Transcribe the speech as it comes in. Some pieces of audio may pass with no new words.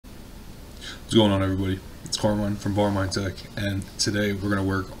What's going on, everybody? It's Carmine from Barmine Tech, and today we're going to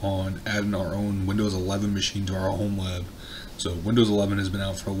work on adding our own Windows 11 machine to our home lab. So Windows 11 has been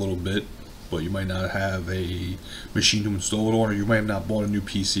out for a little bit, but you might not have a machine to install it on, or you might have not bought a new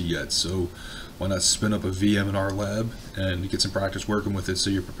PC yet. So why not spin up a VM in our lab and get some practice working with it so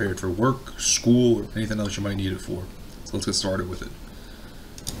you're prepared for work, school, or anything else you might need it for. So let's get started with it.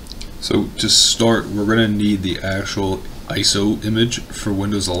 So to start, we're going to need the actual ISO image for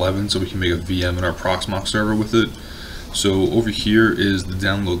Windows 11 so we can make a VM in our Proxmox server with it. So over here is the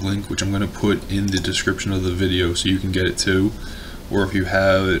download link, which I'm going to put in the description of the video so you can get it too. Or if you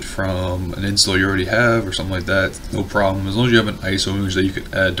have it from an install you already have or something like that, no problem, as long as you have an ISO image that you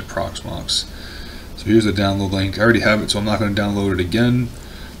can add to Proxmox. So here's the download link. I already have it, so I'm not going to download it again,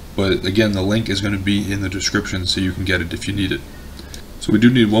 but again, the link is going to be in the description so you can get it if you need it. So we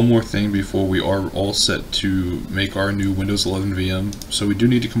do need one more thing before we are all set to make our new Windows 11 VM. So we do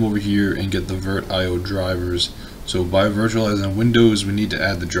need to come over here and get the Vert IO Drivers. So by virtualizing Windows, we need to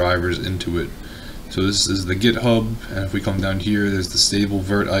add the drivers into it. So this is the GitHub, and if we come down here, there's the stable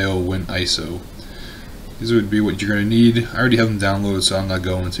Vert IO Win ISO. These would be what you're going to need. I already have them downloaded, so I'm not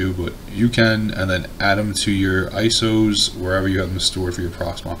going to, but you can, and then add them to your ISOs wherever you have them stored for your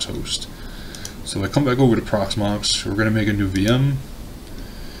Proxmox host. So I come back over to Proxmox. We're going to make a new VM.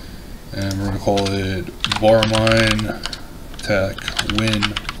 And we're going to call it Barmine Tech Win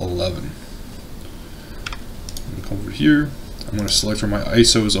 11. I'm going to come over here. I'm going to select where my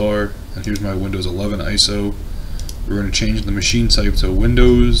ISOs are, and here's my Windows 11 ISO. We're going to change the machine type to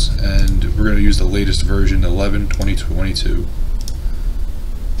Windows, and we're going to use the latest version 11.2022.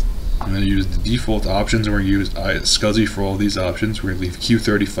 I'm going to use the default options, and we're going to use SCSI for all these options. We're going to leave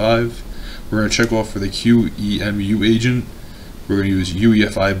Q35. We're going to check off for the QEMU agent. We're going to use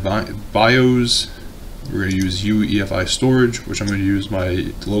UEFI BIOS, we're going to use UEFI storage, which I'm going to use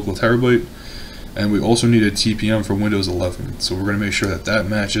my local terabyte, and we also need a TPM for Windows 11, so we're going to make sure that that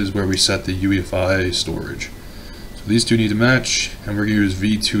matches where we set the UEFI storage. So these two need to match, and we're going to use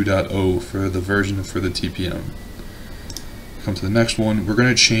v2.0 for the version for the TPM. Come to the next one, we're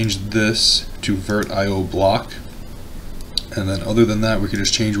going to change this to Vert IO block, and then other than that we can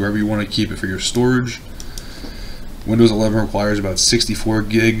just change wherever you want to keep it for your storage. Windows 11 requires about 64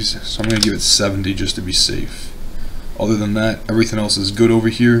 gigs, so I'm going to give it 70 just to be safe. Other than that, everything else is good over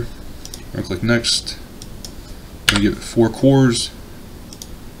here. I'm going to click next. I'm going to give it 4 cores.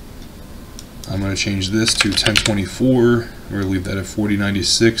 I'm going to change this to 1024. We're going to leave that at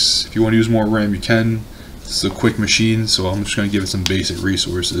 4096. If you want to use more RAM, you can. This is a quick machine, so I'm just going to give it some basic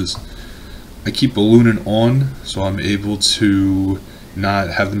resources. I keep ballooning on, so I'm able to not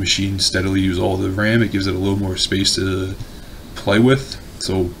have the machine steadily use all the RAM. It gives it a little more space to play with.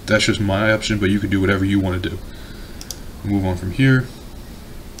 So that's just my option, but you can do whatever you want to do. Move on from here.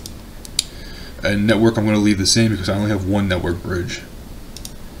 And network I'm going to leave the same because I only have one network bridge.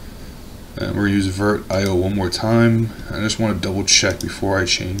 And we're going to use Vert IO one more time. I just want to double check before I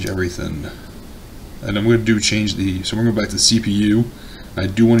change everything. And I'm going to change so we're going to go back to CPU. I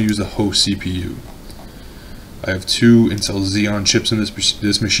do want to use the host CPU. I have 2 Intel Xeon chips in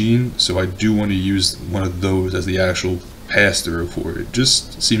this machine, so I do want to use one of those as the actual pass-through for it. It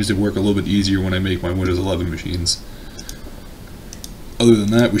just seems to work a little bit easier when I make my Windows 11 machines. Other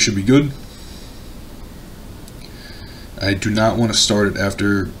than that, we should be good. I do not want to start it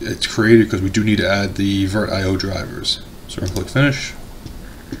after it's created because we do need to add the Vert IO drivers. So we're going to click Finish.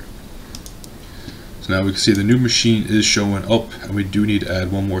 So now we can see the new machine is showing up, and we do need to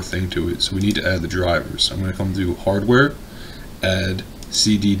add one more thing to it. So we need to add the drivers. So I'm going to come to Hardware, add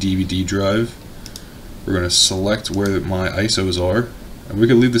CD DVD drive. We're going to select where my ISOs are, and we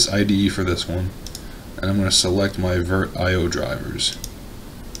can leave this IDE for this one. And I'm going to select my Vert IO drivers.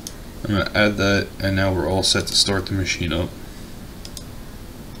 I'm going to add that, and now we're all set to start the machine up.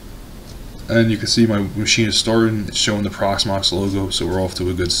 And you can see my machine is starting. It's showing the Proxmox logo, so we're off to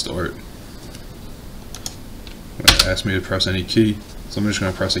a good start. It asked me to press any key, so I'm just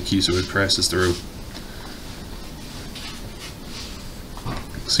going to press a key so it passes through.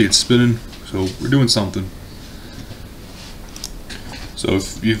 See, it's spinning, so we're doing something. So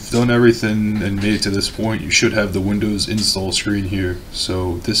if you've done everything and made it to this point, you should have the Windows install screen here.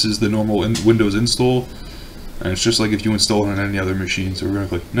 So this is the normal Windows install, and it's just like if you install it on any other machine. So we're going to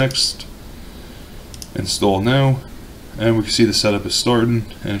click Next, Install Now. And we can see the setup is starting,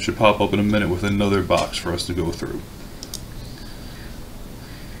 and it should pop up in a minute with another box for us to go through.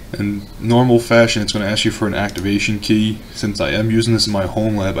 In normal fashion, it's going to ask you for an activation key. Since I am using this in my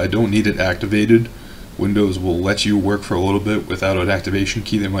home lab, I don't need it activated. Windows will let you work for a little bit without an activation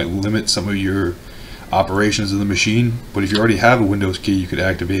key. They might limit some of your operations of the machine, but if you already have a Windows key, you could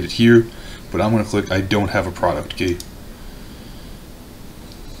activate it here. but I'm going to click I don't have a product key.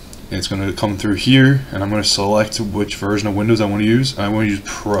 And it's going to come through here, and I'm going to select which version of Windows I want to use. I want to use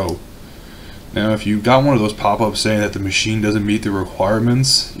Pro. Now if you got one of those pop-ups saying that the machine doesn't meet the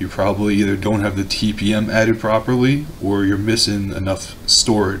requirements, you probably either don't have the TPM added properly or you're missing enough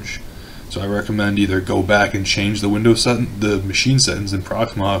storage. So I recommend either go back and change the the machine settings in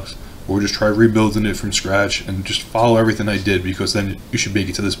Proxmox, or just try rebuilding it from scratch and just follow everything I did, because then you should make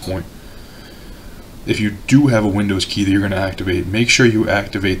it to this point. If you do have a Windows key that you're going to activate, make sure you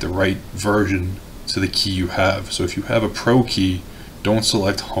activate the right version to the key you have. So if you have a Pro key, don't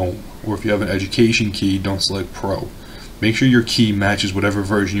select Home, or if you have an Education key, don't select Pro. Make sure your key matches whatever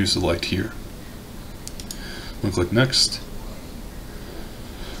version you select here. We'll click Next.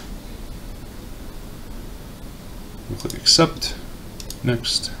 We'll click Accept.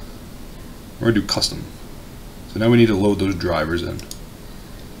 Next. We're going to do Custom. So now we need to load those drivers in.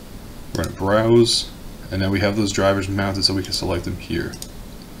 We're going to Browse, and now we have those drivers mounted so we can select them here.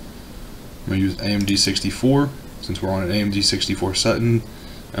 I'm going to use AMD 64 since we're on an AMD 64 setting,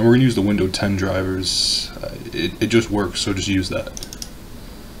 and we're going to use the Windows 10 drivers. It just works, so just use that.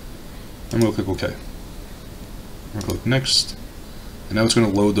 I'm going to click OK. I'm going to click Next, and now it's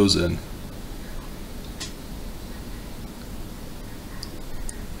going to load those in.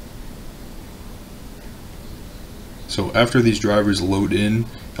 So after these drivers load in,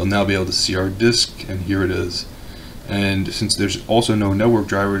 you'll now be able to see our disk, and here it is. And since there's also no network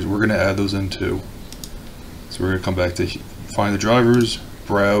drivers, we're going to add those in too. So we're going to come back to find the drivers,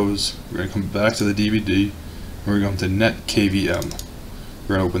 browse, we're going to come back to the DVD, and we're going to come to Net KVM.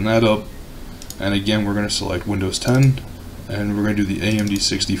 We're going to open that up, and again we're going to select Windows 10, and we're going to do the AMD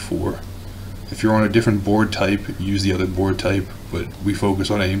 64. If you're on a different board type, use the other board type, but we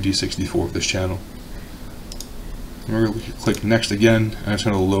focus on AMD 64 for this channel. And we're going to click Next again, and it's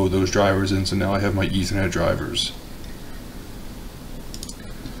going to load those drivers in, so now I have my Ethernet drivers.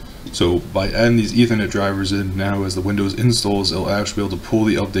 So by adding these Ethernet drivers in now, as the Windows installs, it'll actually be able to pull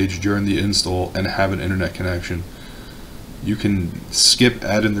the updates during the install and have an internet connection. You can skip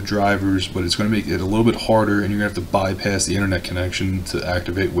adding the drivers, but it's going to make it a little bit harder, and you're going to have to bypass the internet connection to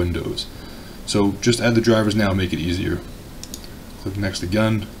activate Windows. So just add the drivers now and make it easier. Click Next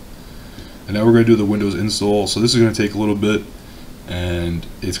again. And now we're going to do the Windows install. So this is going to take a little bit, and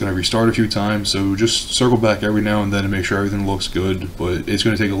it's going to restart a few times, so just circle back every now and then to make sure everything looks good, but it's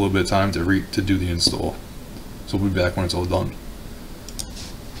going to take a little bit of time to do the install. So we'll be back when it's all done.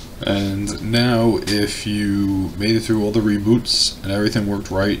 And now if you made it through all the reboots and everything worked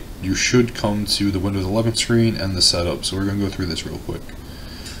right, you should come to the Windows 11 screen and the setup. So we're going to go through this real quick.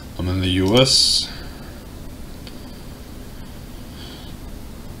 I'm in the US.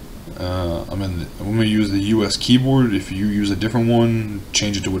 I'm going to use the US keyboard. If you use a different one,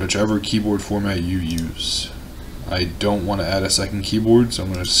 change it to whichever keyboard format you use. I don't want to add a second keyboard, so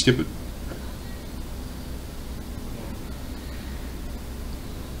I'm going to skip it.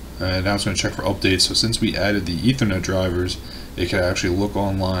 And now it's going to check for updates. So since we added the Ethernet drivers, it can actually look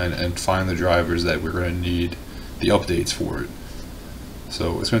online and find the drivers that we're going to need the updates for it.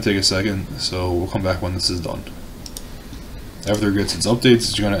 So it's going to take a second, so we'll come back when this is done. After it gets its updates,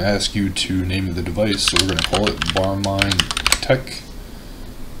 it's going to ask you to name the device, so we're going to call it Barmine Tech.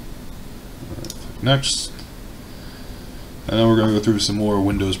 Click Next. And then we're going to go through some more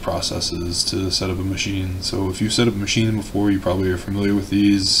Windows processes to set up a machine. So if you've set up a machine before, you probably are familiar with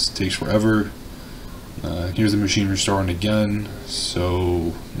these. It takes forever. Here's the machine restarting again.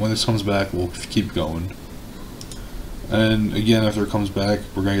 So when this comes back, we'll keep going. And again, after it comes back,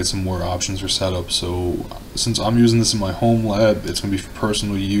 we're going to get some more options for setup. So since I'm using this in my home lab, it's going to be for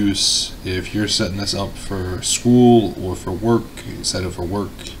personal use. If you're setting this up for school or for work, you set it for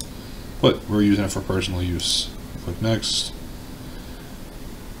work. But we're using it for personal use. Click Next.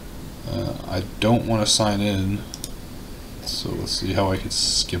 I don't want to sign in, so let's see how I can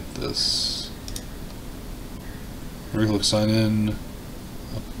skip this. We're going to click Sign In.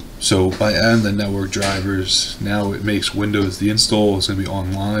 So by adding the network drivers, now it makes Windows, the install is going to be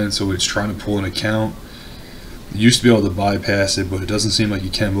online, so it's trying to pull an account. You used to be able to bypass it, but it doesn't seem like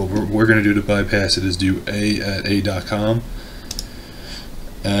you can. But what we're going to do to bypass it is do a@a.com,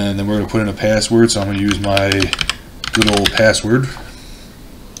 and then we're going to put in a password. So I'm going to use my good old password.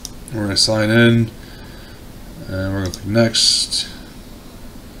 We're going to sign in, and we're going to click Next.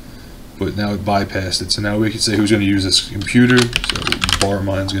 But now it bypassed it, so now we can say who's going to use this computer. So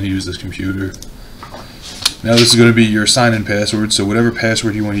Barmine's going to use this computer. Now this is going to be your sign-in password, so whatever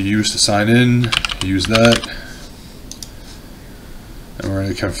password you want to use to sign in, use that. And we're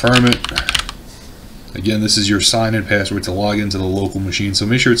going to confirm it. Again, this is your sign-in password to log into the local machine, so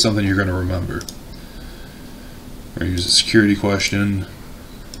make sure it's something you're going to remember. Or use a security question.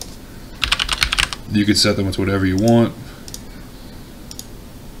 You can set them with whatever you want.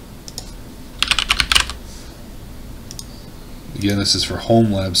 Again, this is for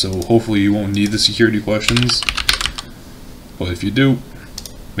home lab, so hopefully you won't need the security questions. But if you do,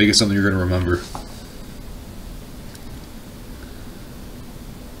 make it something you're going to remember.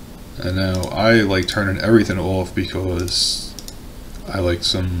 And now I like turning everything off because I like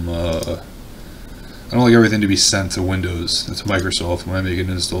I don't like everything to be sent to Windows, to Microsoft when I make an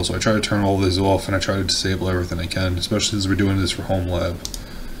install. So I try to turn all this off and I try to disable everything I can, especially since we're doing this for home lab.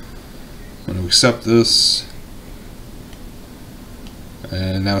 I'm going to accept this.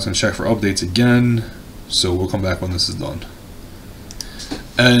 And now it's going to check for updates again. So we'll come back when this is done.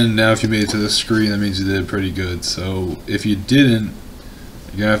 And now if you made it to this screen, that means you did pretty good. So if you didn't,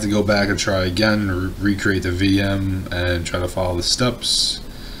 you're going to have to go back and try again, or recreate the VM and try to follow the steps.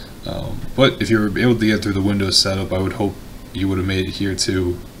 But if you were able to get through the Windows setup, I would hope you would have made it here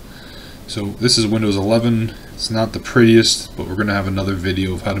too. So this is Windows 11. It's not the prettiest, but we're going to have another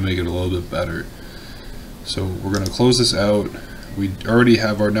video of how to make it a little bit better. So we're going to close this out. We already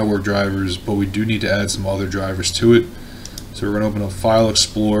have our network drivers, but we do need to add some other drivers to it. So we're going to open up File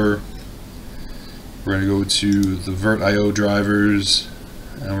Explorer. We're going to go to the Vert IO Drivers,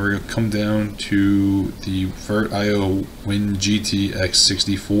 and we're going to come down to the Vert IO Win GT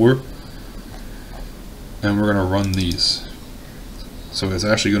X64, and we're going to run these. So it's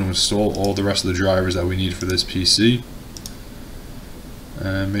actually going to install all the rest of the drivers that we need for this PC.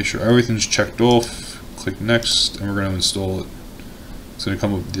 And make sure everything's checked off. Click Next, and we're going to install it. It's going to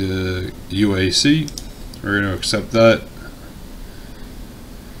come up with the UAC. We're going to accept that.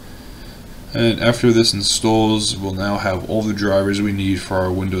 And after this installs, we'll now have all the drivers we need for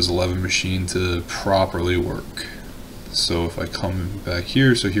our Windows 11 machine to properly work. So if I come back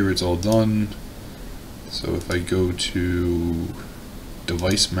here, so here it's all done. So if I go to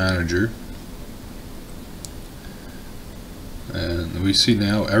Device Manager, and we see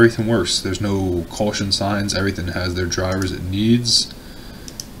now everything works. There's no caution signs, everything has their drivers it needs.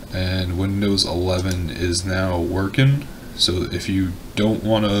 And Windows 11 is now working. So if you don't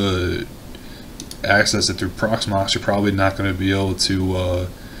want to access it through Proxmox, you're probably not going to be able to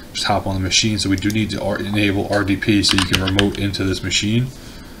just hop on the machine. So we do need to enable RDP so you can remote into this machine.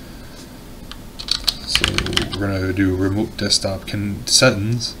 So we're going to do remote desktop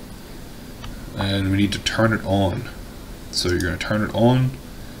settings, and we need to turn it on. So you're going to turn it on,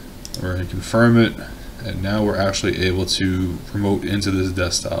 we're going to confirm it, and now we're actually able to remote into this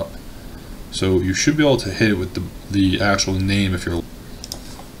desktop. So you should be able to hit it with the actual name if you're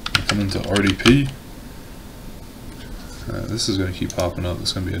come into RDP. This is going to keep popping up.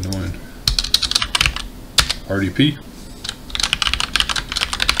 It's going to be annoying. RDP.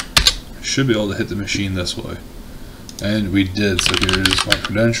 Should be able to hit the machine this way. And we did. So here is my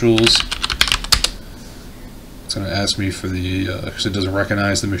credentials. It's going to ask me for the, because it doesn't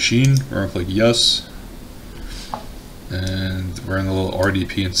recognize the machine. We're going to click yes. And we're in the little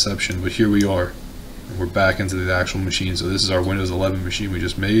RDP inception. But here we are. We're back into the actual machine. So this is our Windows 11 machine we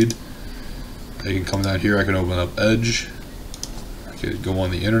just made. I can come down here, I can open up Edge, I could go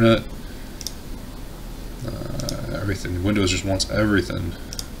on the internet, everything. Windows just wants everything.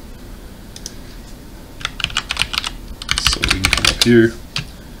 So we can come up here,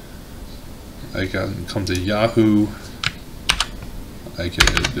 I can come to Yahoo, I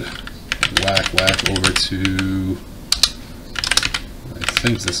could whack over to, I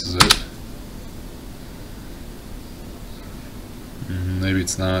think this is it. Maybe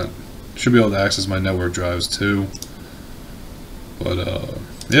it's not. Should be able to access my network drives too. But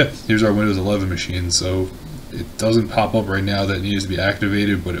yeah, here's our Windows 11 machine. So it doesn't pop up right now that it needs to be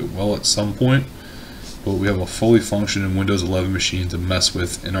activated, but it will at some point. But we have a fully functioning Windows 11 machine to mess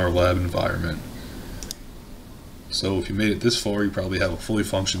with in our lab environment. So if you made it this far, you probably have a fully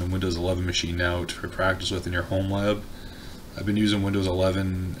functioning Windows 11 machine now to practice with in your home lab. I've been using Windows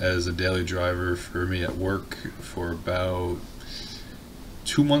 11 as a daily driver for me at work for about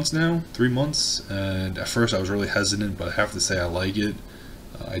 2 months now, 3 months, and at first I was really hesitant, but I have to say I like it.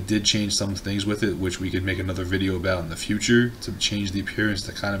 I did change some things with it, which we could make another video about in the future, to change the appearance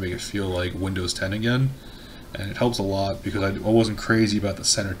to kind of make it feel like Windows 10 again. And it helps a lot because I wasn't crazy about the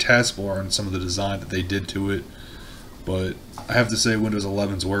center taskbar and some of the design that they did to it, but I have to say Windows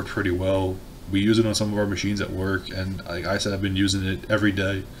 11's worked pretty well. We use it on some of our machines at work, and like I said, I've been using it every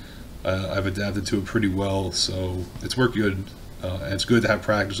day. I've adapted to it pretty well, so it's worked good. And it's good to have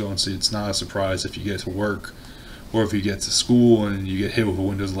practice on, so it's not a surprise if you get to work or if you get to school and you get hit with a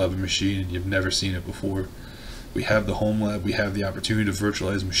Windows 11 machine and you've never seen it before. We have the home lab, we have the opportunity to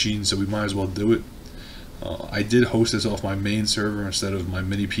virtualize machines, so we might as well do it. I did host this off my main server instead of my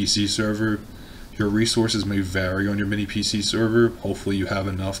mini PC server. Your resources may vary on your mini PC server. Hopefully you have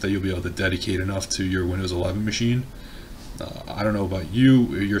enough that you'll be able to dedicate enough to your Windows 11 machine. I don't know about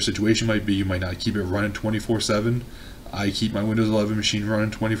you, your situation might be you might not keep it running 24/7. I keep my Windows 11 machine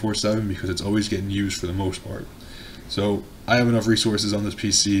running 24/7 because it's always getting used for the most part. So I have enough resources on this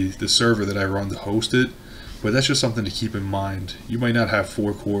PC, the server that I run, to host it, but that's just something to keep in mind. You might not have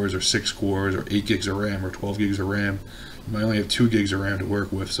 4 cores or 6 cores or 8 gigs of RAM or 12 gigs of RAM. You might only have 2 gigs of RAM to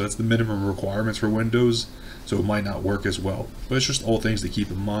work with, so that's the minimum requirements for Windows, so it might not work as well. But it's just all things to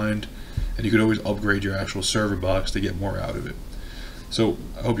keep in mind, and you could always upgrade your actual server box to get more out of it. So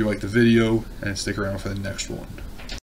I hope you liked the video, and stick around for the next one.